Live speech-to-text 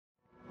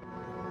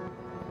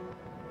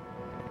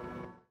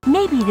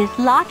Maybe this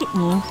locket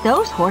means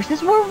those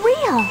horses were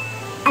real.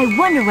 I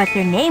wonder what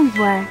their names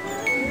were.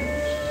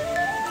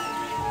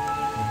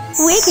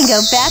 We can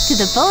go back to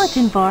the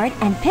bulletin board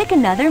and pick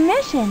another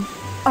mission.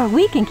 Or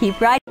we can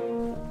keep riding.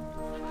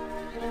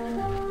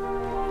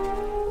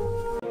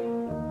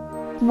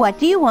 What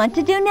do you want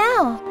to do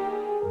now?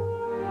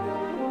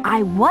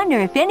 I wonder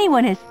if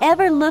anyone has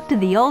ever looked in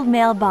the old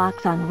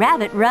mailbox on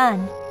Rabbit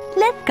Run.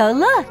 Let's go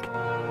look.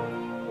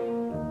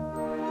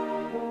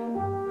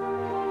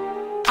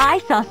 I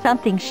saw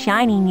something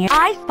shiny near.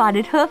 I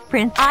spotted hoof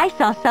prints. I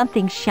saw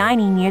something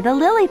shiny near the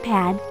lily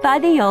pads by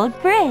the old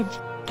bridge.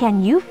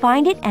 Can you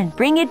find it and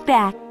bring it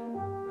back?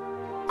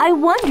 I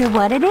wonder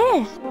what it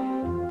is.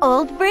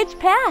 Old bridge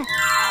path.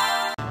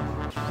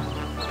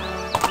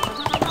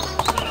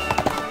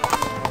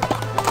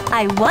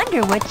 I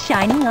wonder what's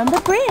shining on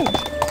the bridge.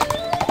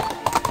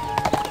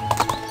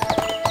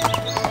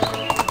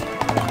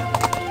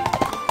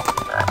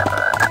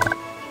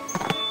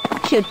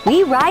 Should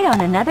we ride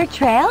on another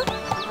trail?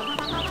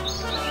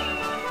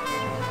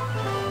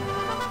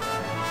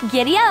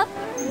 Giddy up!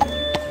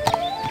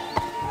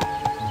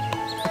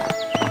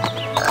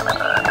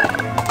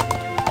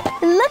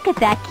 Look at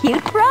that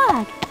cute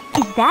frog!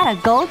 Is that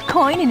a gold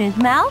coin in his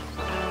mouth?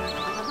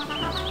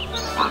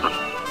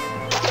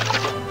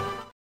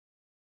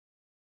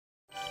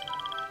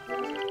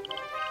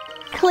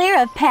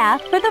 Clear a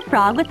path for the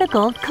frog with the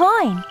gold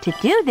coin. To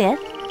do this,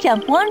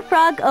 jump one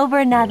frog over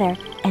another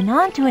and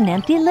onto an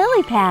empty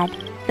lily pad.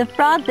 The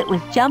frog that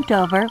was jumped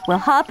over will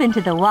hop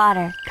into the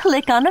water.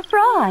 Click on a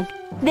frog.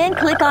 Then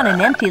click on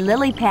an empty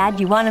lily pad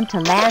you want him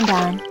to land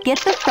on. Get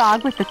the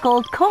frog with the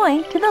gold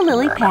coin to the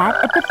lily pad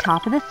at the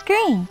top of the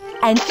screen,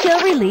 and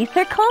she'll release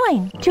her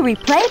coin. To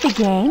replay the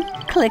game,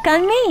 click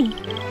on me.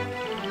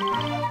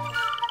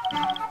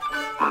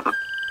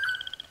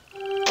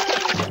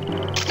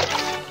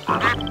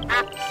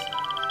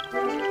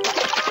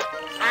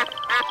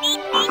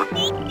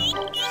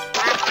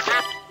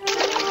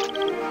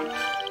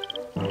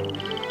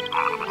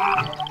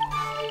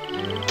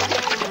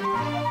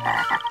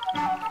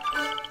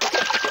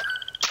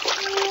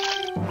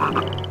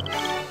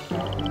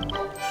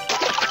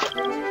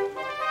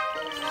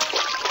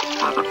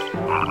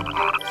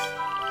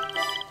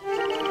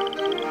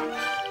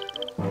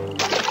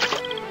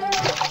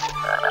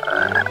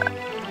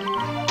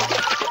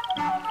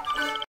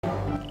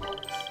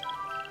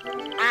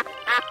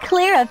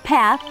 Clear a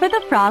path for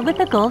the frog with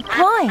the gold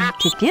coin.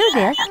 To do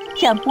this,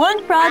 jump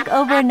one frog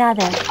over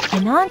another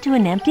and onto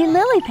an empty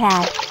lily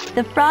pad.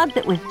 The frog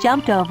that was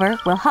jumped over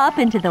will hop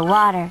into the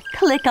water.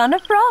 Click on a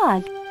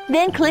frog.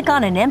 Then click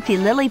on an empty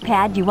lily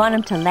pad you want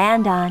him to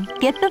land on.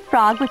 Get the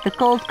frog with the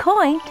gold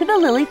coin to the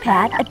lily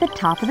pad at the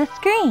top of the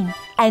screen,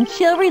 and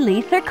she'll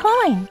release her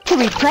coin. To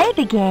replay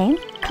the game,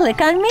 click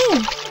on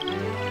me.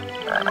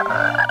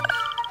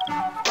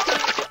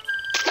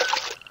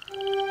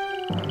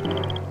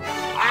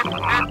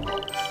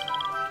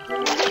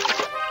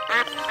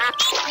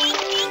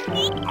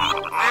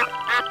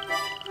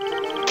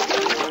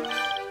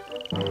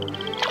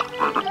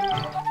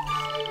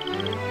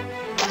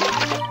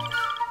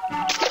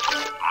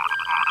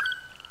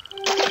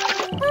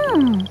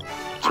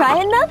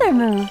 Try another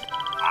move.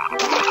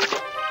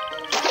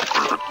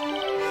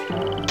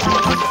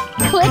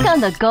 Click on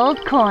the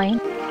gold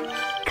coin.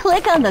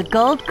 Click on the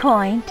gold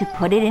coin to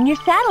put it in your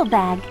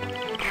saddlebag.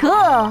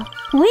 Cool!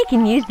 We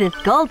can use this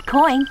gold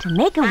coin to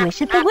make a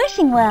wish at the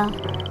wishing well.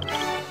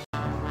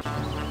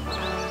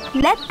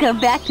 Let's go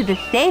back to the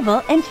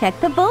stable and check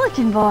the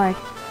bulletin board.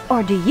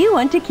 Or do you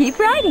want to keep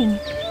riding?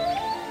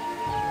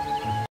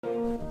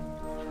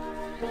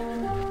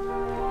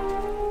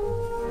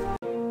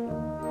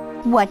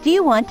 What do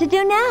you want to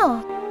do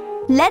now?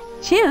 Let's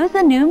choose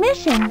a new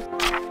mission.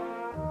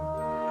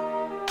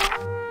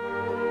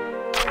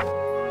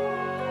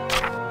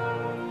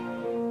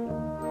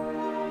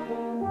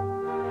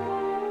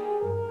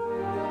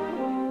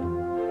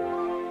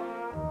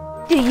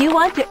 Do you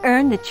want to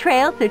earn the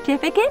trail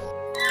certificate?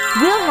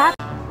 We'll have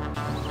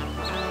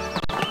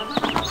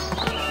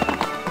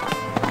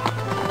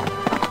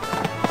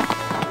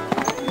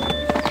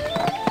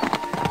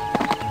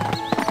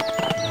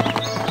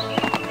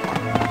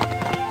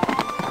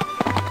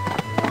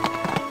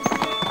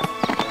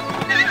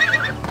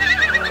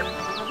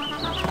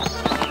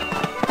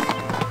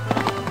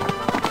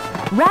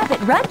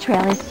Rabbit Run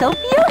Trail is so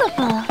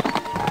beautiful.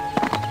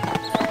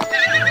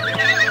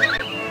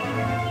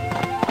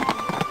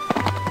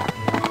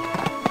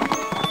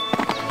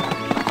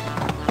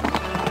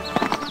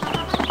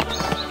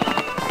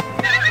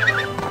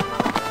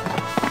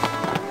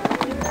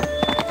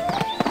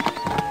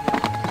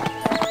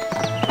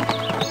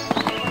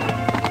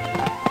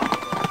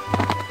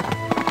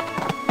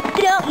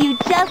 Don't you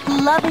just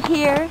love it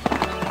here?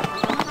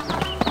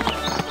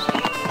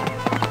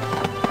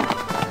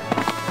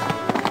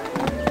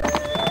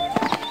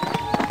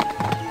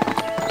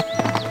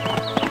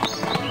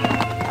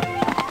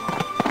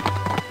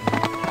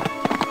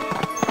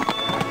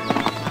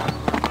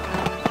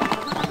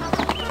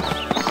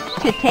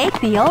 To take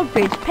the old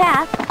bridge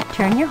path,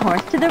 turn your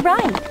horse to the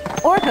right.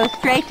 or go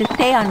straight to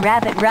stay on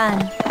Rabbit Run.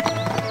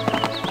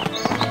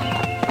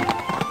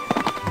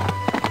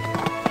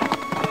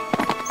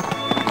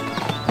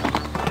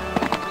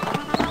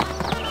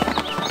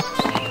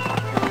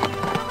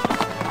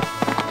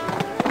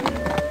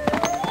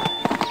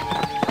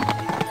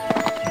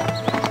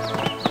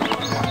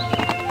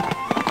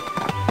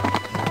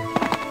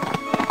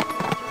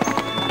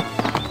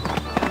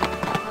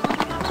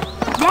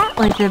 That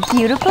was a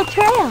beautiful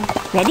trail.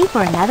 Ready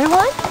for another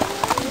one?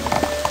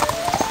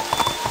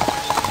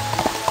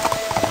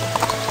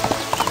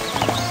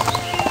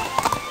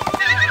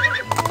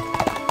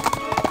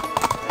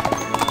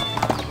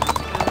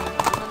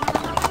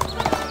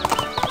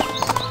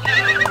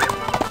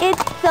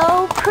 It's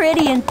so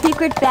pretty in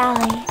Secret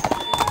Valley.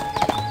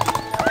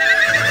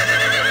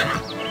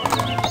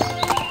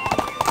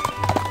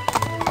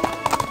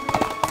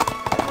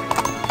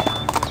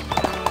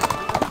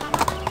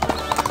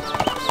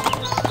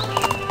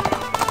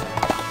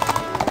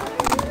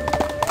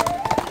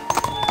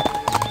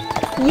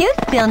 You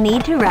still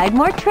need to ride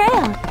more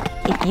trails.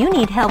 If you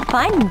need help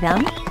finding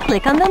them,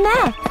 click on the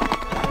map.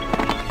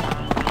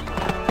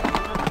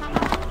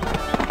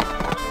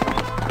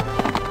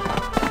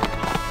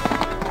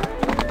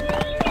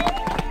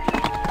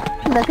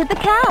 Look at the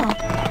cow.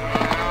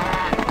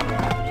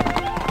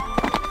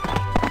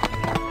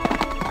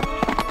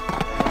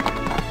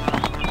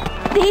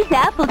 These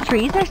apple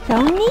trees are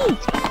so neat.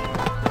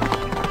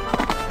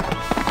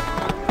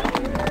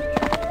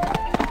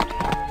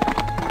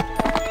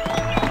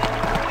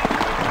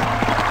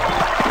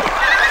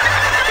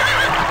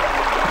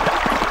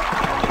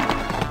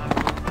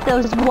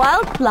 Those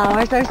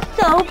wildflowers are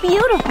so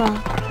beautiful.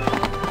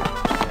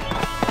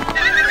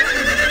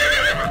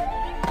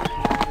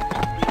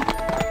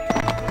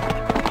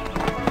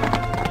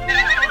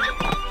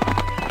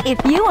 If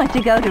you want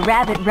to go to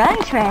Rabbit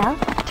Run Trail,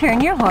 turn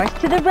your horse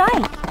to the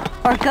right,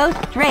 or go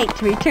straight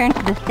to return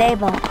to the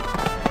stable.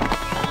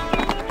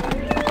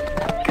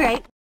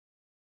 Great.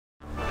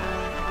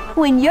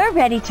 When you're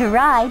ready to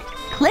ride,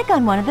 click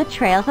on one of the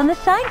trails on the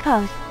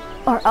signpost,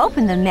 or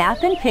open the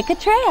map and pick a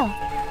trail.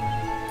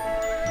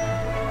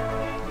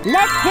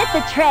 Let's hit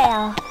the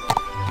trail!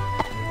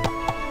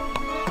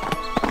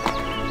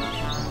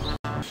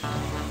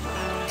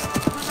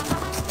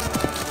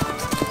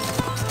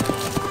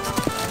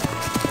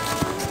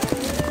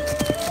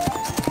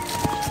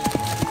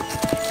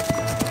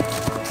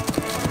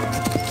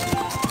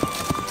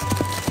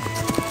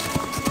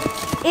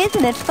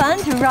 Isn't it fun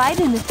to ride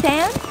in the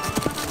sand?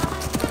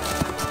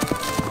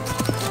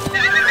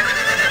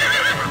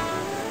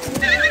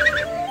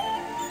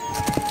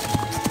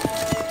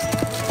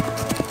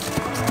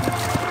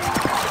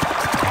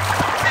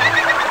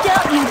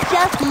 Don't you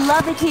just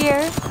love it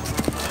here?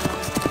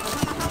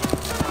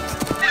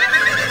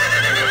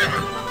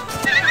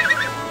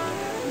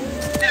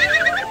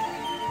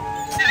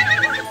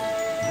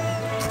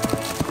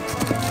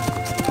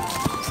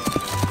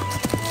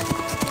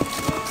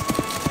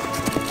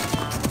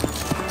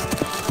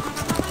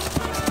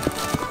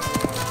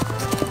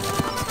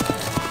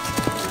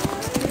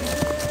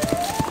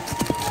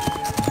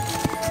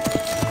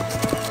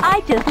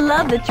 I just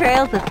love the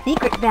trails of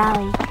Secret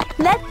Valley.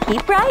 Let's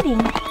keep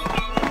riding.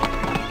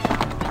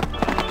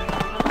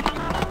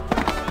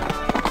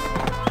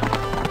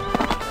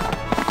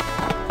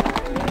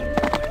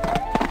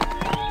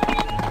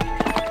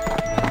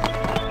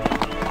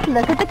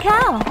 Look at the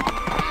cow.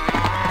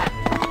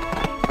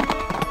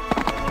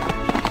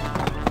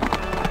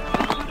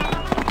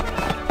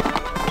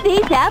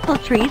 These apple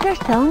trees are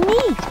so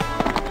neat.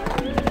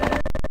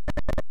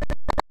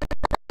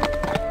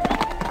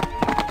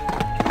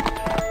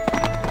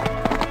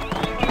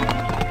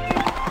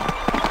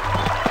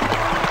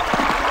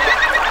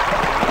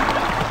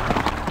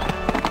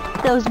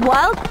 Those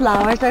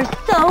wildflowers are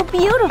so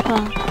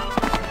beautiful.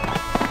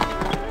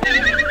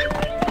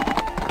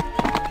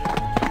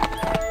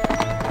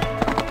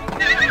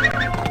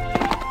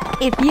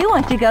 If you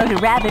want to go to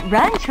Rabbit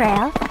Run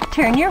Trail,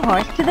 turn your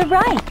horse to the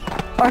right,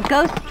 or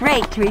go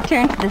straight to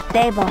return to the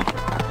stable.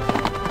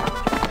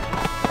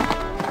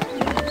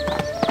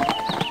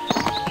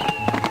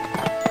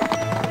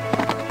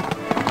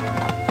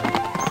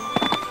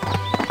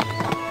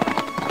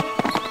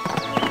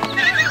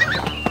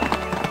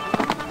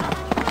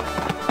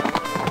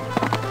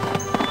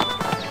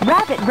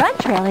 Rabbit Run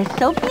Trail is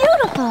so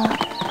beautiful.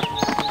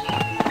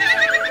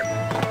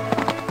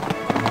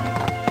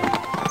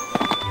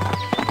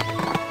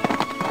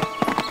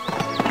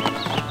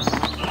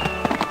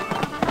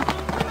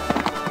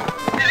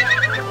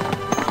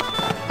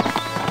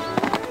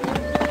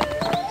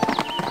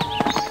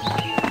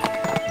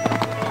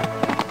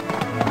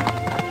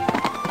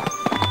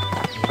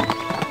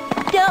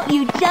 Don't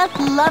you just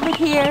love it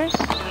here?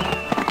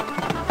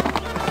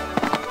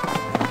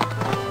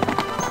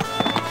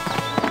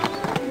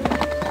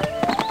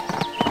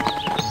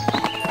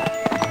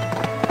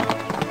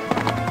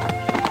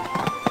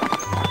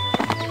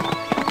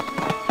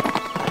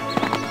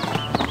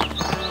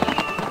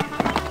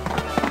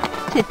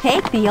 To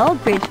take the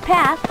old bridge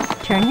path,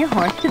 turn your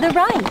horse to the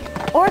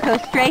right, or go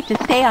straight to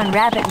stay on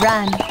Rabbit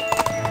Run.